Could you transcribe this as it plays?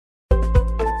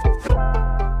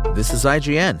This is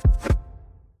IGN.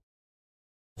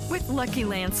 With Lucky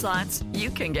Land Slots, you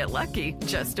can get lucky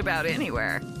just about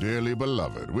anywhere. Dearly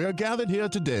beloved, we are gathered here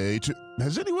today to...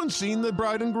 Has anyone seen the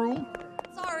bride and groom?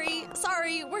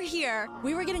 Sorry, we're here.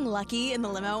 We were getting lucky in the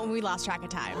limo and we lost track of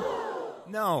time.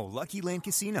 No, Lucky Land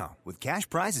Casino, with cash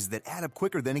prizes that add up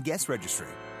quicker than a guest registry.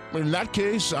 In that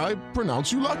case, I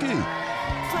pronounce you lucky.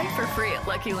 Play for free at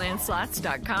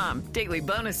LuckyLandSlots.com. Daily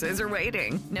bonuses are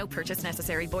waiting. No purchase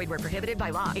necessary. Void where prohibited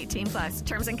by law. 18+.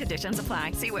 Terms and conditions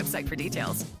apply. See website for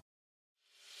details.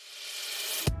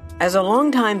 As a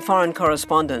longtime foreign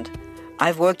correspondent,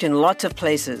 I've worked in lots of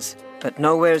places, but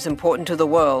nowhere as important to the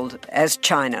world as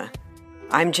China.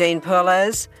 I'm Jane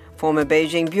Perlez, former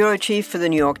Beijing bureau chief for the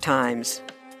New York Times.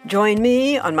 Join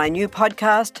me on my new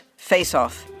podcast, Face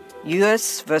Off,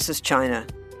 U.S. versus China,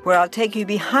 where I'll take you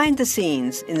behind the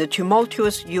scenes in the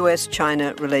tumultuous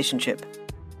U.S.-China relationship.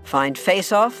 Find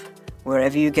Face Off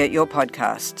wherever you get your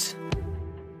podcasts.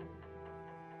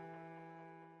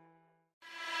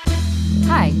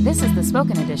 Hi, this is the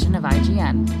spoken edition of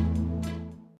IGN.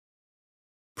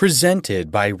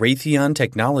 Presented by Raytheon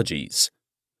Technologies.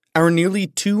 Our nearly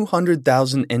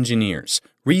 200,000 engineers,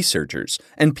 researchers,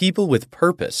 and people with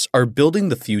purpose are building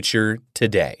the future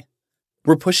today.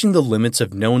 We're pushing the limits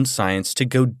of known science to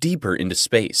go deeper into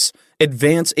space,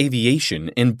 advance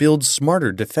aviation, and build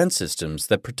smarter defense systems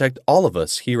that protect all of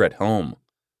us here at home.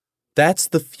 That's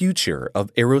the future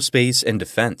of aerospace and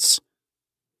defense.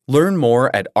 Learn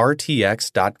more at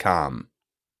rtx.com.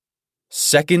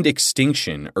 Second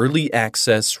Extinction Early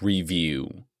Access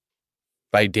Review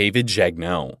by David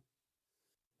Jagneau.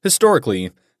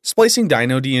 Historically, splicing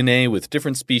dino DNA with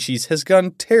different species has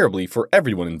gone terribly for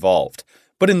everyone involved.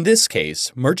 But in this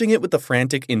case, merging it with the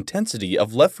frantic intensity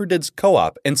of Left 4 Dead's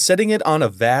co-op and setting it on a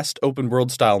vast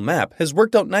open-world style map has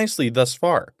worked out nicely thus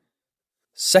far.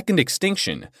 Second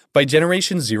Extinction, by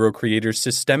Generation Zero creator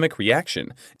Systemic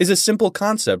Reaction, is a simple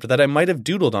concept that I might have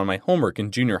doodled on my homework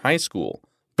in junior high school,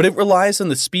 but it relies on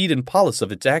the speed and polish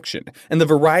of its action and the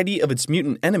variety of its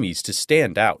mutant enemies to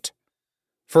stand out.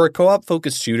 For a co-op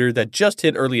focused shooter that just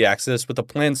hit early access with a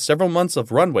planned several months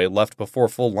of runway left before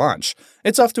full launch,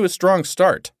 it's off to a strong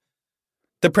start.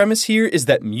 The premise here is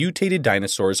that mutated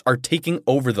dinosaurs are taking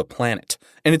over the planet,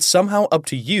 and it's somehow up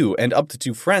to you and up to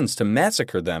 2 friends to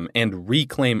massacre them and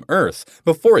reclaim Earth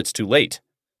before it's too late.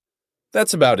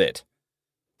 That's about it.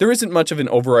 There isn't much of an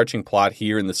overarching plot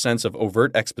here in the sense of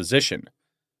overt exposition.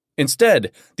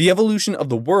 Instead, the evolution of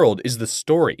the world is the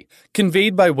story,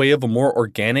 conveyed by way of a more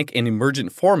organic and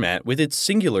emergent format with its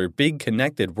singular big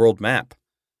connected world map.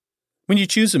 When you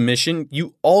choose a mission,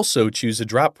 you also choose a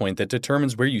drop point that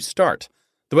determines where you start,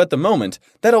 though at the moment,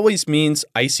 that always means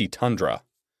icy tundra.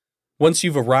 Once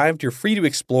you've arrived, you're free to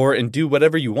explore and do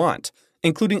whatever you want,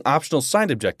 including optional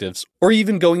side objectives, or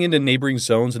even going into neighboring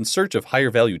zones in search of higher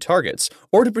value targets,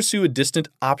 or to pursue a distant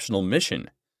optional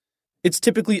mission. It's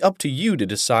typically up to you to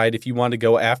decide if you want to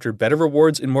go after better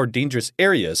rewards in more dangerous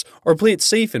areas or play it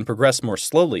safe and progress more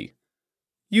slowly.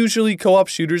 Usually, co-op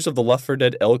shooters of the Left 4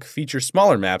 Dead ilk feature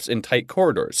smaller maps and tight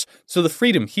corridors, so the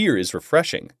freedom here is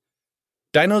refreshing.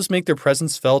 Dinos make their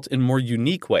presence felt in more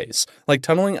unique ways, like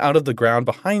tunneling out of the ground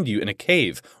behind you in a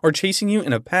cave or chasing you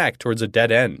in a pack towards a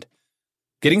dead end.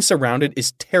 Getting surrounded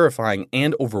is terrifying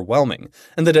and overwhelming,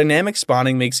 and the dynamic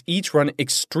spawning makes each run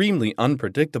extremely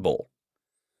unpredictable.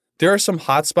 There are some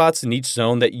hotspots in each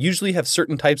zone that usually have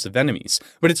certain types of enemies,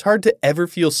 but it's hard to ever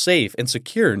feel safe and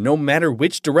secure no matter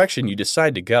which direction you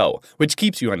decide to go, which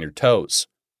keeps you on your toes.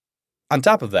 On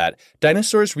top of that,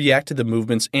 dinosaurs react to the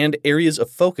movements and areas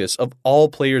of focus of all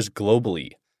players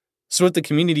globally. So if the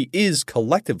community is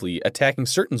collectively attacking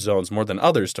certain zones more than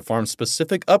others to farm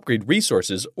specific upgrade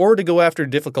resources or to go after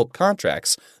difficult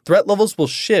contracts, threat levels will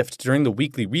shift during the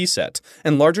weekly reset,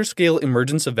 and larger-scale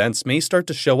emergence events may start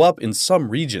to show up in some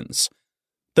regions.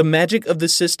 The magic of the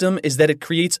system is that it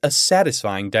creates a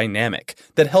satisfying dynamic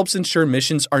that helps ensure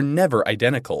missions are never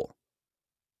identical.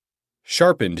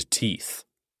 Sharpened Teeth.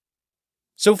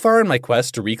 So far in my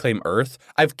quest to reclaim Earth,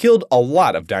 I've killed a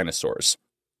lot of dinosaurs.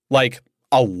 Like,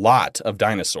 a lot of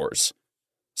dinosaurs.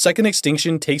 Second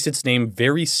Extinction takes its name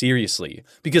very seriously,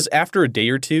 because after a day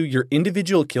or two, your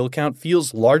individual kill count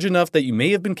feels large enough that you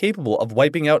may have been capable of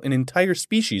wiping out an entire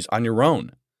species on your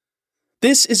own.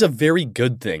 This is a very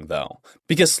good thing, though,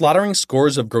 because slaughtering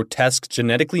scores of grotesque,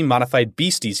 genetically modified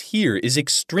beasties here is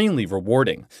extremely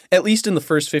rewarding, at least in the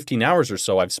first 15 hours or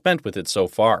so I've spent with it so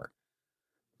far.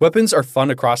 Weapons are fun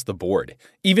across the board,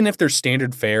 even if they're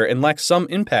standard fare and lack some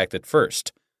impact at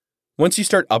first. Once you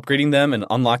start upgrading them and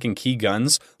unlocking key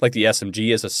guns, like the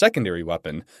SMG as a secondary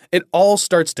weapon, it all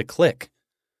starts to click.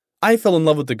 I fell in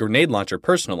love with the grenade launcher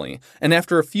personally, and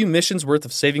after a few missions worth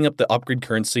of saving up the upgrade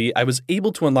currency, I was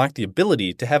able to unlock the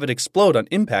ability to have it explode on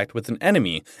impact with an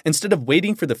enemy instead of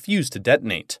waiting for the fuse to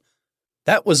detonate.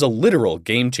 That was a literal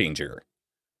game changer.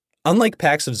 Unlike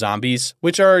packs of zombies,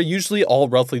 which are usually all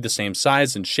roughly the same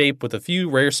size and shape with a few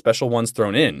rare special ones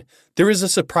thrown in, there is a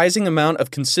surprising amount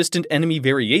of consistent enemy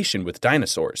variation with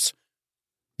dinosaurs.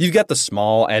 You've got the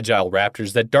small, agile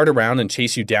raptors that dart around and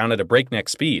chase you down at a breakneck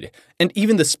speed, and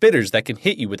even the spitters that can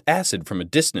hit you with acid from a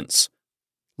distance.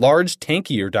 Large,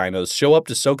 tankier dinos show up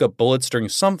to soak up bullets during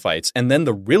some fights, and then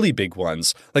the really big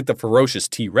ones, like the ferocious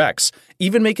T-Rex,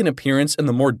 even make an appearance in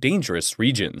the more dangerous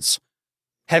regions.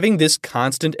 Having this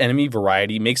constant enemy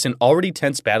variety makes an already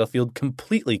tense battlefield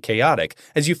completely chaotic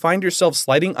as you find yourself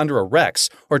sliding under a Rex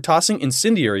or tossing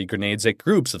incendiary grenades at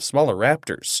groups of smaller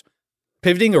raptors.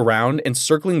 Pivoting around and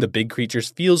circling the big creatures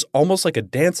feels almost like a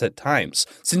dance at times,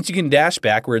 since you can dash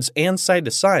backwards and side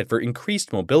to side for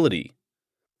increased mobility.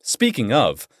 Speaking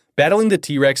of, battling the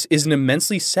T-Rex is an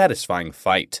immensely satisfying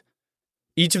fight.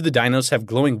 Each of the dinos have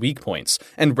glowing weak points,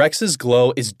 and Rex's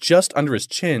glow is just under his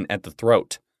chin at the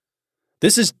throat.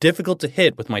 This is difficult to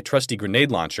hit with my trusty grenade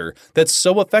launcher that's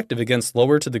so effective against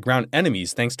lower-to-the-ground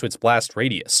enemies thanks to its blast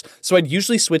radius, so I'd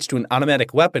usually switch to an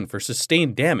automatic weapon for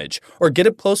sustained damage or get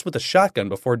up close with a shotgun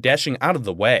before dashing out of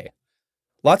the way.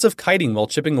 Lots of kiting while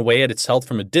chipping away at its health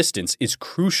from a distance is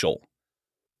crucial.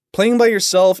 Playing by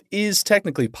yourself is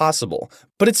technically possible,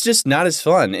 but it's just not as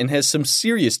fun and has some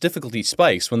serious difficulty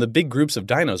spikes when the big groups of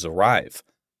dinos arrive.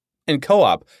 In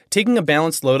co-op, taking a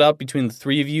balanced loadout between the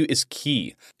three of you is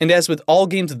key, and as with all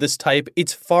games of this type,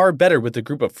 it's far better with a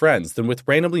group of friends than with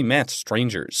randomly matched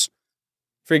strangers.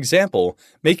 For example,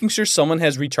 making sure someone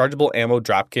has rechargeable ammo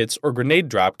drop kits or grenade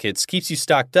drop kits keeps you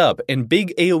stocked up, and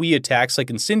big AoE attacks like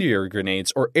incendiary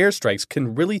grenades or airstrikes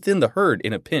can really thin the herd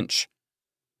in a pinch.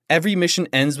 Every mission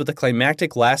ends with a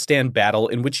climactic last stand battle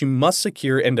in which you must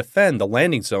secure and defend the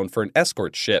landing zone for an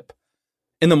escort ship.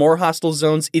 In the more hostile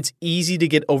zones, it's easy to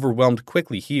get overwhelmed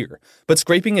quickly here, but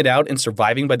scraping it out and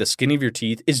surviving by the skin of your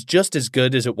teeth is just as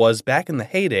good as it was back in the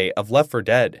heyday of Left 4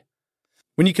 Dead.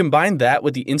 When you combine that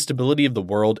with the instability of the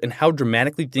world and how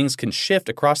dramatically things can shift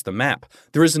across the map,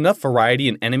 there is enough variety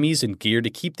in enemies and gear to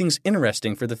keep things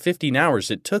interesting for the 15 hours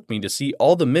it took me to see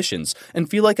all the missions and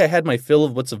feel like I had my fill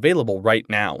of what's available right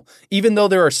now, even though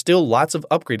there are still lots of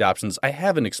upgrade options I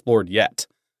haven't explored yet.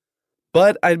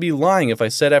 But I'd be lying if I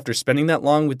said after spending that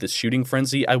long with this shooting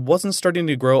frenzy, I wasn't starting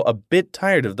to grow a bit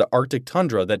tired of the Arctic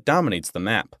tundra that dominates the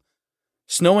map.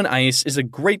 Snow and ice is a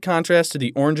great contrast to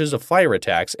the oranges of fire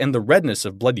attacks and the redness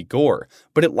of bloody gore,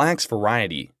 but it lacks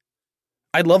variety.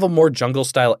 I'd love a more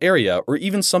jungle-style area or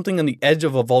even something on the edge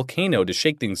of a volcano to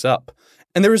shake things up,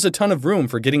 and there is a ton of room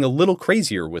for getting a little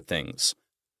crazier with things.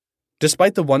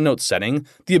 Despite the one-note setting,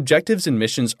 the objectives and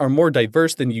missions are more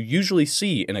diverse than you usually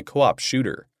see in a co-op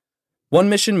shooter. One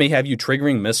mission may have you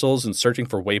triggering missiles and searching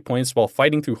for waypoints while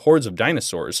fighting through hordes of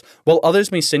dinosaurs, while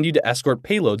others may send you to escort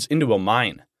payloads into a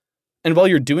mine. And while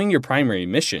you're doing your primary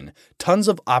mission, tons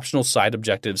of optional side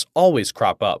objectives always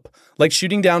crop up, like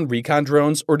shooting down recon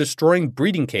drones or destroying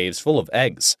breeding caves full of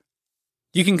eggs.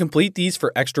 You can complete these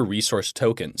for extra resource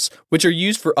tokens, which are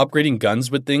used for upgrading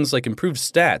guns with things like improved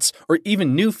stats or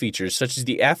even new features such as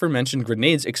the aforementioned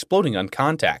grenades exploding on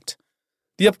contact.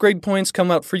 The upgrade points come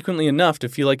out frequently enough to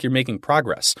feel like you're making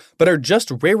progress, but are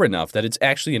just rare enough that it's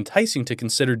actually enticing to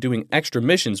consider doing extra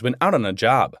missions when out on a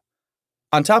job.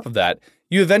 On top of that,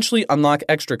 you eventually unlock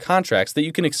extra contracts that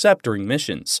you can accept during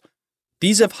missions.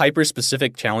 These have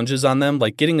hyper-specific challenges on them,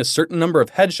 like getting a certain number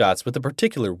of headshots with a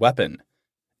particular weapon.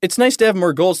 It's nice to have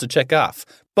more goals to check off,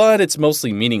 but it's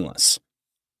mostly meaningless.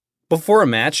 Before a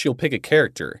match, you'll pick a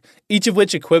character, each of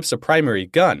which equips a primary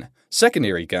gun,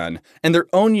 secondary gun, and their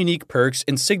own unique perks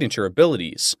and signature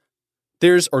abilities.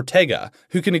 There's Ortega,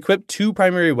 who can equip 2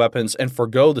 primary weapons and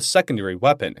forgo the secondary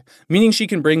weapon, meaning she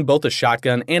can bring both a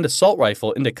shotgun and assault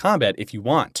rifle into combat if you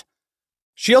want.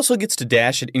 She also gets to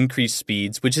dash at increased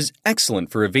speeds, which is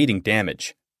excellent for evading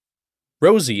damage.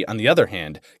 Rosie, on the other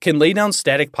hand, can lay down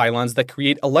static pylons that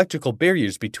create electrical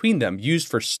barriers between them used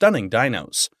for stunning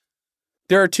dinos.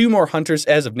 There are 2 more hunters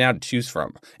as of now to choose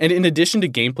from, and in addition to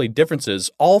gameplay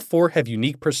differences, all 4 have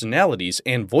unique personalities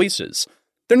and voices.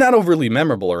 They're not overly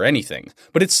memorable or anything,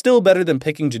 but it's still better than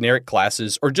picking generic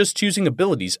classes or just choosing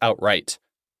abilities outright.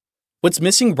 What's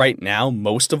missing right now,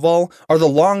 most of all, are the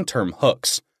long-term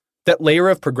hooks. That layer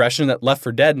of progression that Left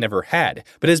 4 Dead never had,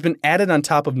 but has been added on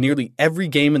top of nearly every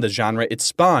game in the genre it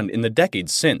spawned in the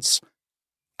decades since.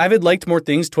 I've liked more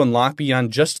things to unlock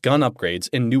beyond just gun upgrades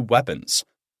and new weapons.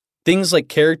 Things like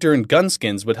character and gun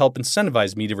skins would help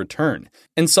incentivize me to return,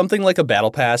 and something like a battle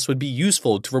pass would be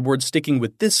useful to reward sticking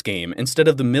with this game instead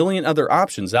of the million other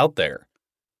options out there.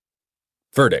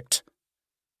 Verdict.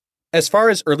 As far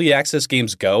as early access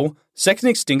games go, Second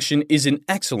Extinction is in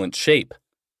excellent shape.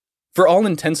 For all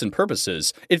intents and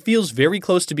purposes, it feels very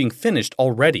close to being finished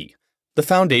already. The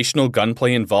foundational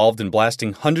gunplay involved in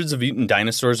blasting hundreds of mutant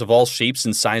dinosaurs of all shapes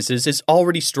and sizes is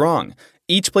already strong.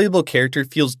 Each playable character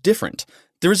feels different.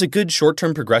 There is a good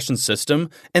short-term progression system,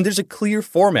 and there's a clear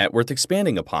format worth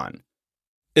expanding upon.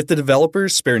 If the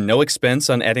developers spare no expense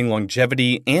on adding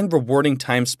longevity and rewarding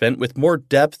time spent with more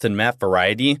depth and map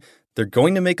variety, they're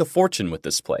going to make a fortune with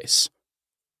this place.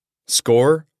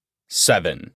 Score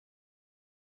 7.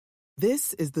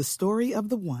 This is the story of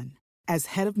the one. As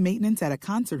head of maintenance at a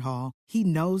concert hall, he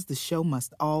knows the show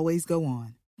must always go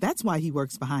on. That's why he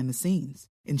works behind the scenes,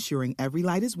 ensuring every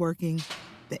light is working,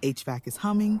 the HVAC is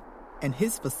humming, and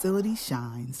his facility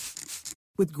shines.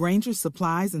 With Grainger's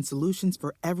supplies and solutions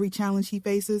for every challenge he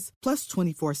faces, plus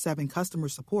 24/7 customer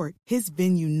support, his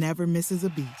venue never misses a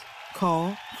beat.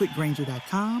 Call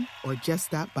quickgrainger.com or just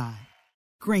stop by.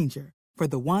 Grainger, for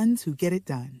the ones who get it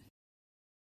done.